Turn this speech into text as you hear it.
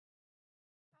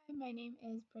my name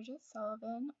is Bridget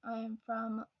Sullivan. I'm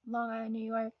from Long Island, New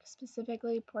York,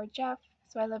 specifically Port Jeff,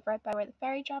 so I live right by where the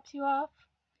ferry drops you off.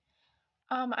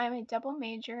 I'm a double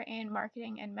major in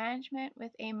marketing and management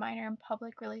with a minor in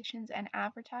public relations and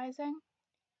advertising.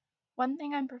 One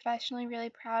thing I'm professionally really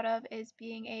proud of is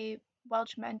being a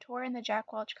Welch mentor in the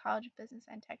Jack Welch College of Business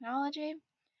and Technology.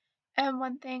 And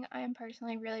one thing I am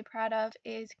personally really proud of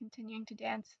is continuing to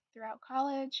dance throughout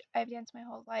college. I've danced my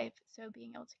whole life, so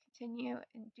being able to continue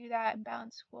and do that and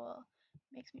balance school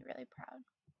makes me really proud.